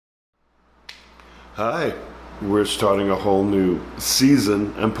Hi, we're starting a whole new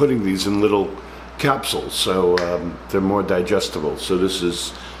season. I'm putting these in little capsules so they're more digestible. So this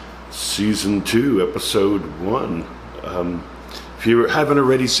is season 2, episode 1. If you haven't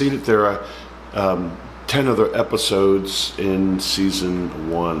already seen it, there are 10 other episodes in season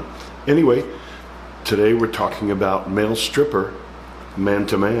 1. Anyway, today we're talking about male stripper,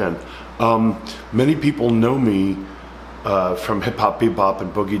 Man2Man. Many people know me from hip hop, bebop,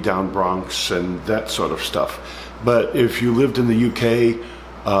 and boogie down Bronx and that sort of stuff. But if you lived in the UK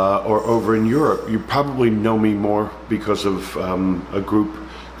or over in Europe, you probably know me more because of a group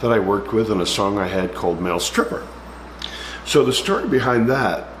that I worked with and a song I had called Male Stripper. So the story behind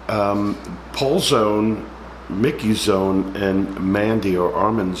that, Paul Zone, Mickey Zone, and Mandy or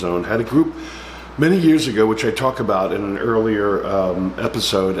Armin Zone had a group many years ago, which I talk about in an earlier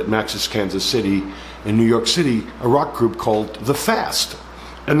episode at Max's Kansas City in New York City, a rock group called The Fast.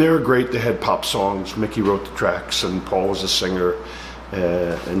 And they were great. They had pop songs. Mickey wrote the tracks and Paul was a singer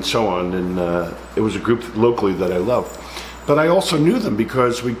and so on. And it was a group locally that I loved. But I also knew them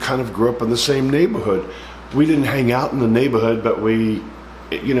because we kind of grew up in the same neighborhood. We didn't hang out in the neighborhood, but we,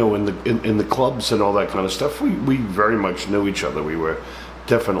 you know, in the clubs and all that kind of stuff, we very much knew each other. We were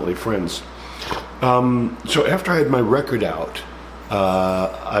definitely friends. So after I had my record out,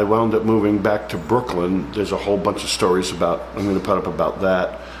 I wound up moving back to Brooklyn. There's a whole bunch of stories I'm going to put up about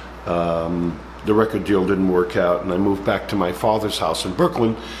that. The record deal didn't work out, and I moved back to my father's house in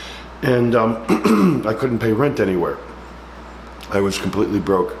Brooklyn, and I couldn't pay rent anywhere. I was completely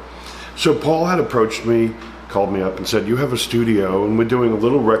broke. So Paul had approached me, called me up and said, "You have a studio, and we're doing a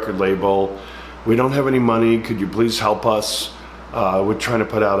little record label. We don't have any money. Could you please help us? We're trying to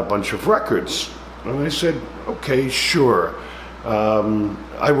put out a bunch of records." And I said, "Okay, sure."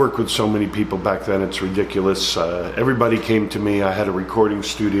 I worked with so many people back then, it's ridiculous. Everybody came to me. I had a recording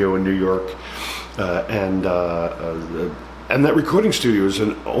studio in New York, and that recording studio was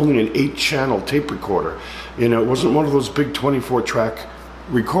only an 8-channel tape recorder. You know, it wasn't one of those big 24-track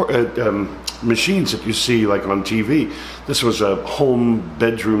machines that you see like on TV. This was a home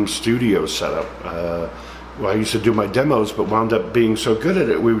bedroom studio setup. Well, I used to do my demos, but wound up being so good at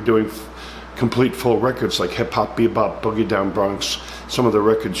it, we were doing complete full records like hip hop, bebop, boogie down Bronx. Some of the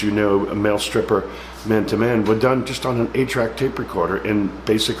records, you know, a Male Stripper, Man2Man, were done just on an 8-track tape recorder in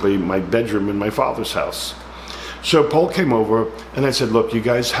basically my bedroom in my father's house. So Paul came over and I said, "Look, you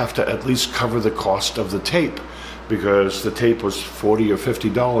guys have to at least cover the cost of the tape, because the tape was $40 or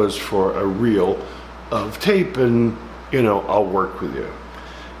 $50 for a reel of tape, and, you know, I'll work with you."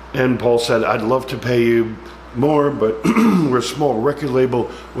 And Paul said, "I'd love to pay you more, but we're a small record label.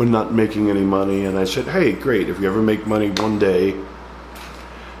 We're not making any money." And I said, "Hey, great. If you ever make money one day,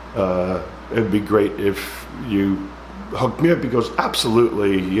 it'd be great if you hook me up." He goes,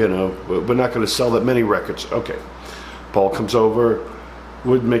 "Absolutely, you know, we're not going to sell that many records." Okay. Paul comes over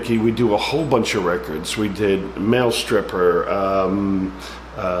with Mickey. We do a whole bunch of records. We did Male Stripper,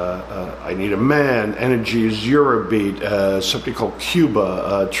 I Need a Man, Energy is Eurobeat, something called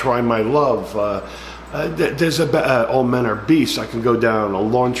Cuba, Try My Love. There's All Men Are Beasts. I can go down a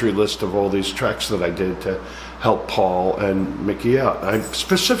laundry list of all these tracks that I did to help Paul and Mickey out. I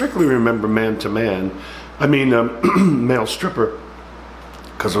specifically remember Man2Man, Male Stripper,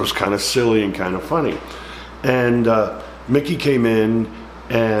 because it was kind of silly and kind of funny. And Mickey came in,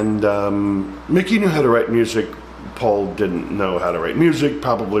 and Mickey knew how to write music. Paul didn't know how to write music,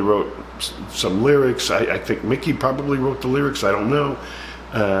 probably wrote some lyrics. I think Mickey probably wrote the lyrics, I don't know.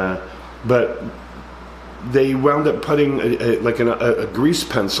 But they wound up putting a grease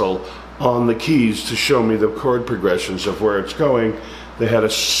pencil on the keys to show me the chord progressions of where it's going. They had a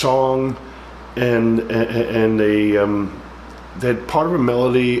song and they had part of a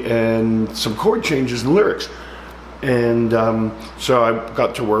melody and some chord changes and lyrics. And so I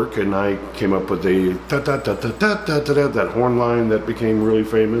got to work and I came up with the da-da-da-da-da-da-da, that horn line that became really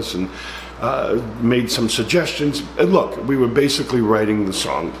famous, and made some suggestions. And look, we were basically writing the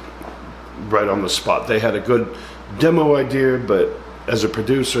song right on the spot. They had a good demo idea, but as a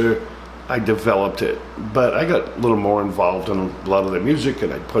producer, I developed it. But I got a little more involved in a lot of the music,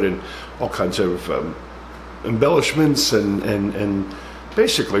 and I put in all kinds of embellishments and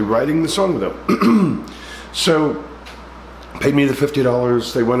basically writing the song with them. So paid me the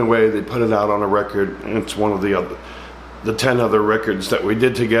 $50. They went away. They put it out on a record, and it's one of the 10 other records that we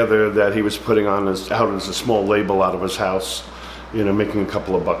did together that he was putting on out as a small label out of his house, you know, making a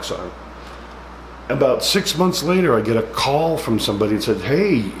couple of bucks on. About 6 months later, I get a call from somebody that said,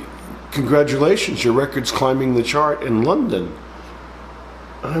 "Hey, congratulations, your record's climbing the chart in London."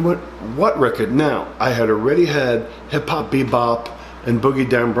 And I went, "What record?" Now, I had already had hip hop, bebop, and Boogie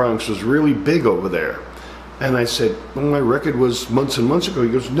Down Bronx was really big over there. And I said, well, my record was months and months ago. He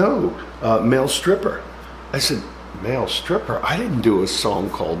goes, no, Male Stripper. I said, Male Stripper? I didn't do a song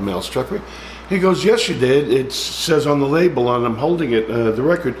called Male Stripper. He goes, yes, you did. It says on the label, and I'm holding it, the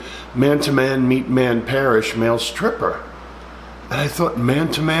record, Man2Man, Meet Man Parish, Male Stripper. And I thought,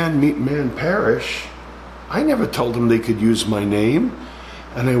 Man2Man, Meet Man Parish? I never told him they could use my name.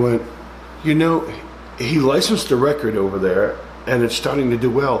 And I went, you know, he licensed the record over there, and it's starting to do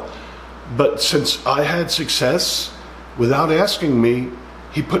well. But since I had success, without asking me,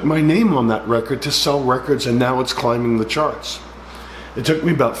 he put my name on that record to sell records, and now it's climbing the charts. It took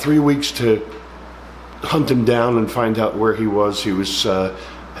me about 3 weeks to hunt him down and find out where he was. He was, I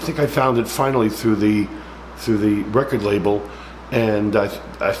think I found it finally through the record label, and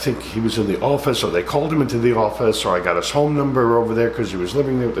I think he was in the office, or they called him into the office, or I got his home number over there because he was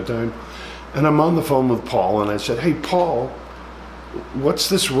living there at the time. And I'm on the phone with Paul, and I said, hey, Paul, what's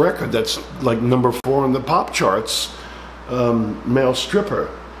this record that's like number 4 on the pop charts, Male Stripper?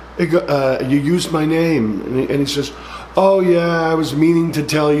 You used my name. And he says, oh yeah, I was meaning to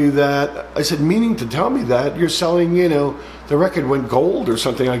tell you that. I said, meaning to tell me that? You're selling, you know, the record went gold or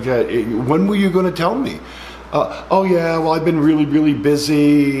something like that. When were you going to tell me? Oh yeah, well, I've been really, really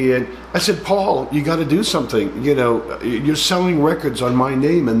busy. And I said, Paul, you got to do something. You know, you're selling records on my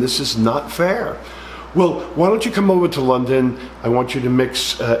name, and this is not fair. Well, why don't you come over to London? I want you to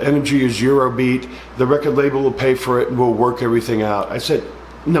mix Energy is Eurobeat. The record label will pay for it, and we'll work everything out. I said,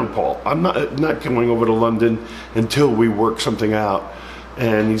 no, Paul, I'm not going over to London until we work something out.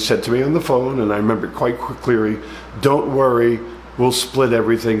 And he said to me on the phone, and I remember quite clearly, don't worry, we'll split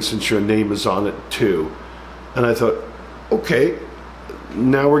everything since your name is on it too. And I thought, okay,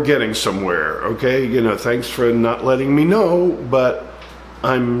 now we're getting somewhere, okay? You know, thanks for not letting me know, but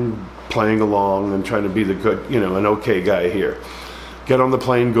I'm playing along and trying to be the good, you know, an okay guy here. Get on the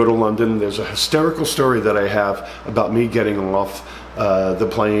plane, go to London. There's a hysterical story that I have about me getting off the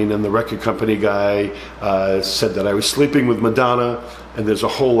plane, and the record company guy said that I was sleeping with Madonna, and there's a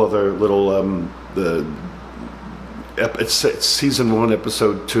whole other little, it's season 1,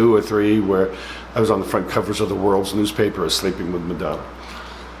 episode 2 or 3, where I was on the front covers of the world's newspaper as sleeping with Madonna.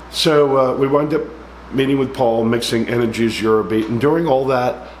 So we wound up meeting with Paul, mixing Energy's Eurobeat, and during all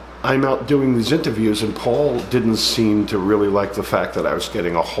that, I'm out doing these interviews, and Paul didn't seem to really like the fact that I was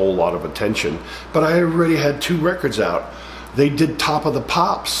getting a whole lot of attention. But I already had 2 records out. They did Top of the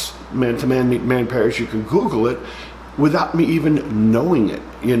Pops, Man2Man, Meet Man Parish. You can Google it, without me even knowing it.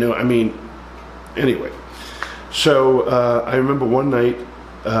 You know, I mean, anyway. So I remember one night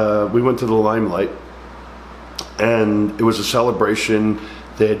we went to the Limelight, and it was a celebration.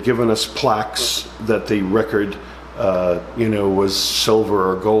 They had given us plaques that the record, you know, was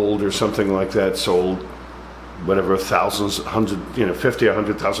silver or gold or something like that, sold whatever, thousands, 100, you know, 50,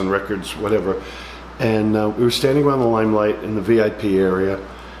 100,000 records, whatever. And we were standing around the Limelight in the VIP area,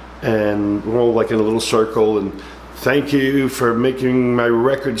 and we're all like in a little circle, and thank you for making my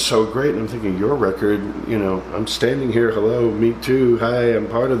record so great. And I'm thinking, your record, you know, I'm standing here, hello, me too, hi, I'm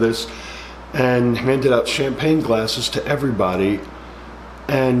part of this, and handed out champagne glasses to everybody.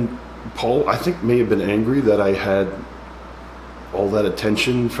 And Paul, I think, may have been angry that I had all that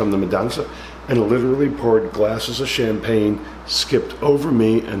attention from the Madonna stuff, and literally poured glasses of champagne, skipped over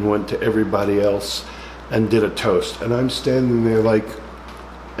me, and went to everybody else and did a toast. And I'm standing there like,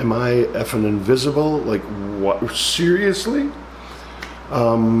 am I effing invisible? Like, what? Seriously?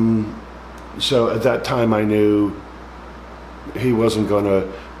 So at that time I knew he wasn't going to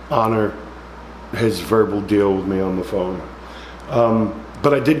honor his verbal deal with me on the phone.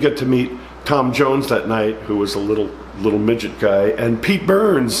 But I did get to meet Tom Jones that night, who was a little midget guy, and Pete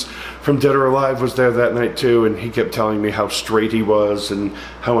Burns from Dead or Alive was there that night too, and he kept telling me how straight he was and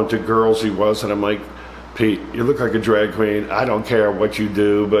how into girls he was, and I'm like, Pete, you look like a drag queen. I don't care what you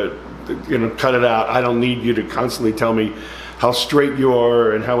do, but you know, cut it out. I don't need you to constantly tell me how straight you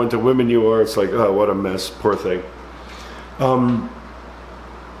are and how into women you are. It's like, oh, what a mess, poor thing.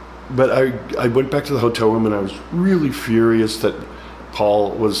 But I went back to the hotel room, and I was really furious that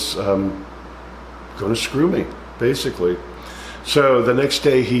Paul was going to screw me, basically. So the next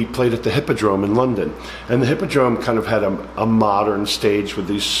day he played at the Hippodrome in London, and the Hippodrome kind of had a modern stage with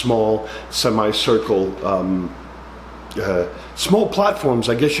these small semicircle small platforms.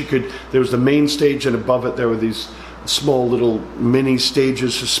 I guess you could, there was the main stage, and above it there were these small little mini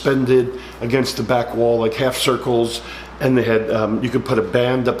stages suspended against the back wall, like half circles, and they had you could put a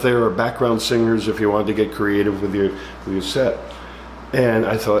band up there or background singers if you wanted to get creative with your set. And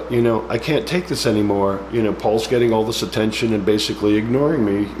I thought, you know, I can't take this anymore. You know, Paul's getting all this attention and basically ignoring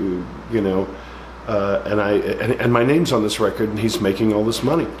me, you know. and my name's on this record, and he's making all this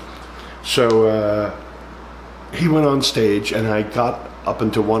money. So he went on stage, and I got up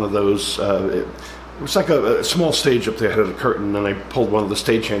into one of those. It was like a small stage up there, had a curtain, and I pulled one of the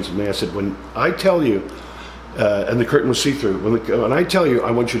stagehands with me. I said, "When I tell you," and the curtain was see-through. When I tell you,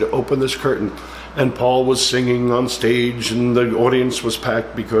 I want you to open this curtain. And Paul was singing on stage, and the audience was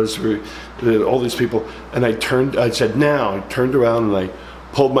packed because all these people. And I said, "Now." I turned around and I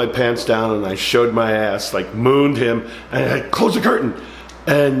pulled my pants down and I showed my ass, like mooned him, and I closed the curtain.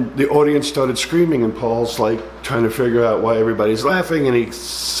 And the audience started screaming, and Paul's like trying to figure out why everybody's laughing, and he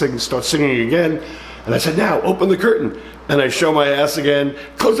starts singing again. And I said, "Now, open the curtain." And I show my ass again,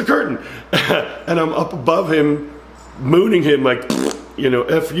 close the curtain. And I'm up above him, mooning him like, you know,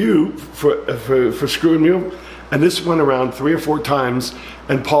 F you for screwing me over. And this went around 3 or 4 times,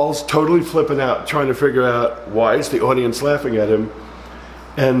 and Paul's totally flipping out, trying to figure out why is the audience laughing at him.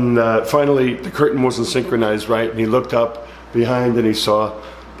 And finally, the curtain wasn't synchronized right, and he looked up behind and he saw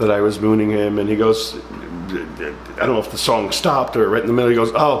that I was mooning him, and he goes, I don't know if the song stopped or right in the middle, he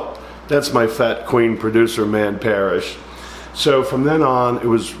goes, "Oh, that's my fat queen producer, Man Parrish." So from then on, it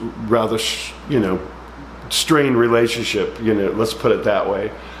was rather, strained relationship, let's put it that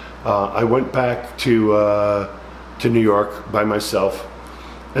way. I went back to New York by myself,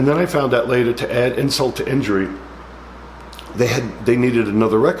 and then I found out later, to add insult to injury, they needed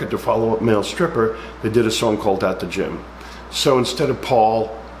another record to follow up Male Stripper. They did a song called "At the Gym." So instead of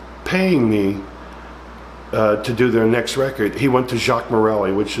Paul paying me to do their next record, he went to Jacques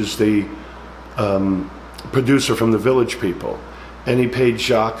Morelli, which is the producer from the Village People, and he paid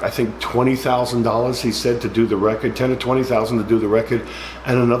Jacques, I think, $20,000. He said, to do the record, $10,000 or $20,000 to do the record,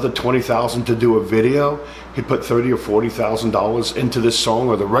 and another $20,000 to do a video. He put $30,000 or $40,000 into this song,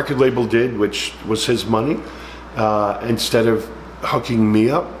 or the record label did, which was his money, instead of hooking me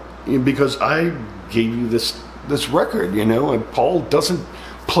up, because I gave you this record, and Paul doesn't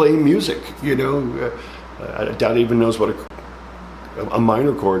play music, I doubt he even knows what a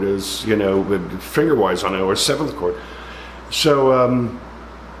minor chord is, finger-wise on it, or a 7th chord. So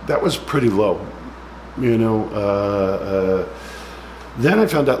that was pretty low, Then I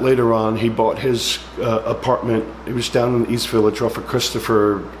found out later on he bought his apartment. It was down in the East Village off of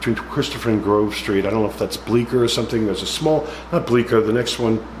between Christopher and Grove Street. I don't know if that's Bleecker or something. There's a small, not Bleecker, the next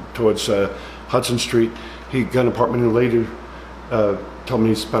one towards Hudson Street. He got an apartment, and later told me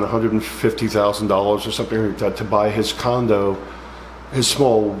he spent $150,000 or something like that to buy his condo, his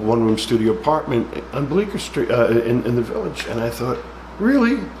small one-room studio apartment on Bleecker Street in the Village. And I thought,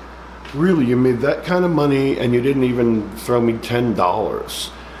 really, you made that kind of money and you didn't even throw me $10.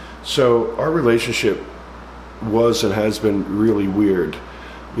 So our relationship was and has been really weird,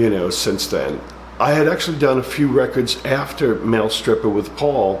 since then. I had actually done a few records after Male Stripper with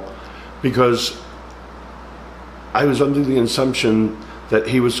Paul, because I was under the assumption that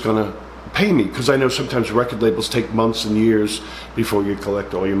he was going to pay me, because I know sometimes record labels take months and years before you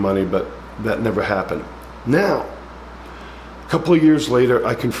collect all your money, but that never happened. Now, a couple of years later,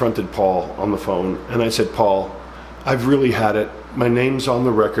 I confronted Paul on the phone, and I said, "Paul, I've really had it. My name's on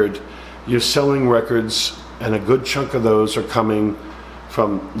the record. You're selling records, and a good chunk of those are coming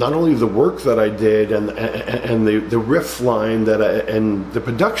from not only the work that I did and the riff line and the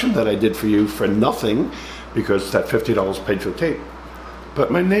production that I did for you for nothing, because that $50 paid for tape, but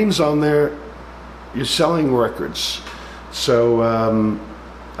my name's on there. You're selling records." So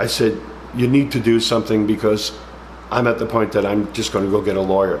I said, "You need to do something, because I'm at the point that I'm just going to go get a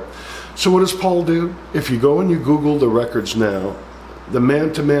lawyer." So what does Paul do? If you go and you Google the records now, the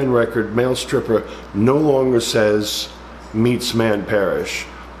Man2Man record, Male Stripper, no longer says meets Man Parrish.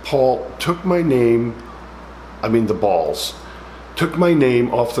 Paul took my name, the balls, took my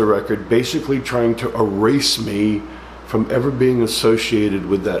name off the record, basically trying to erase me from ever being associated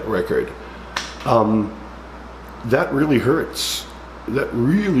with that record. That really hurts. That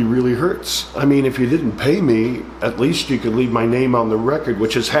really, really hurts. If you didn't pay me, at least you could leave my name on the record,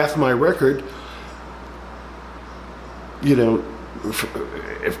 which is half my record. I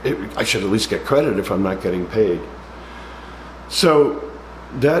should at least get credit if I'm not getting paid. So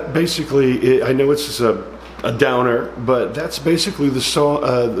that basically, I know it's a downer, but that's basically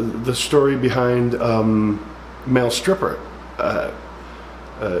the story behind Male Stripper.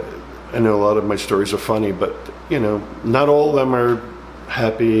 I know a lot of my stories are funny, but not all of them are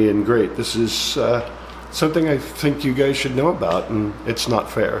happy and great. This is something I think you guys should know about, and it's not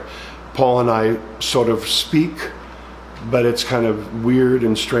fair. Paul and I sort of speak, but it's kind of weird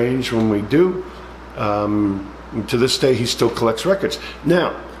and strange when we do. To this day, he still collects records.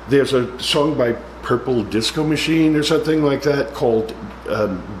 Now, there's a song by Purple Disco Machine or something like that called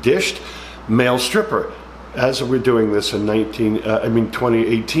Dished. male stripper. As we're doing this in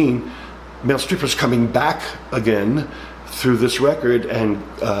 2018, male strippers coming back again through this record, and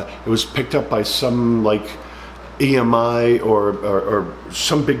it was picked up by some like EMI or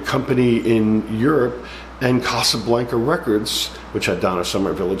some big company in Europe, and Casablanca Records, which had Donna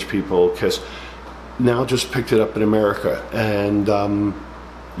Summer, Village People, Kiss, now just picked it up in America. And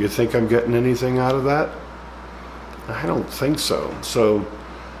you think I'm getting anything out of that? I don't think so. So,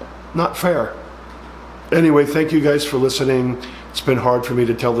 not fair. Anyway, thank you guys for listening. It's been hard for me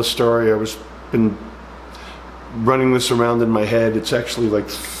to tell the story. Been running this around in my head. It's actually like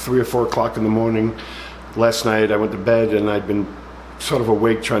 3 or 4 o'clock in the morning. Last night I went to bed and I'd been sort of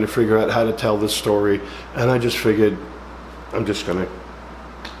awake trying to figure out how to tell this story, and I just figured I'm just gonna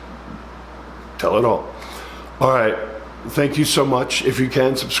tell it all. All right, thank you so much. If you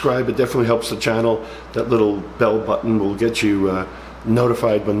can subscribe, it definitely helps the channel. That little bell button will get you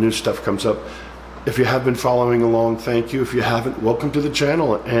notified when new stuff comes up. If you have been following along, thank you. If you haven't, welcome to the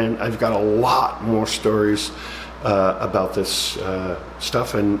channel. And I've got a lot more stories about this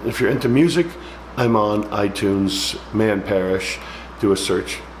stuff. And if you're into music, I'm on iTunes, Man Parish. Do a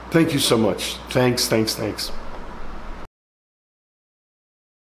search. Thank you so much. Thanks.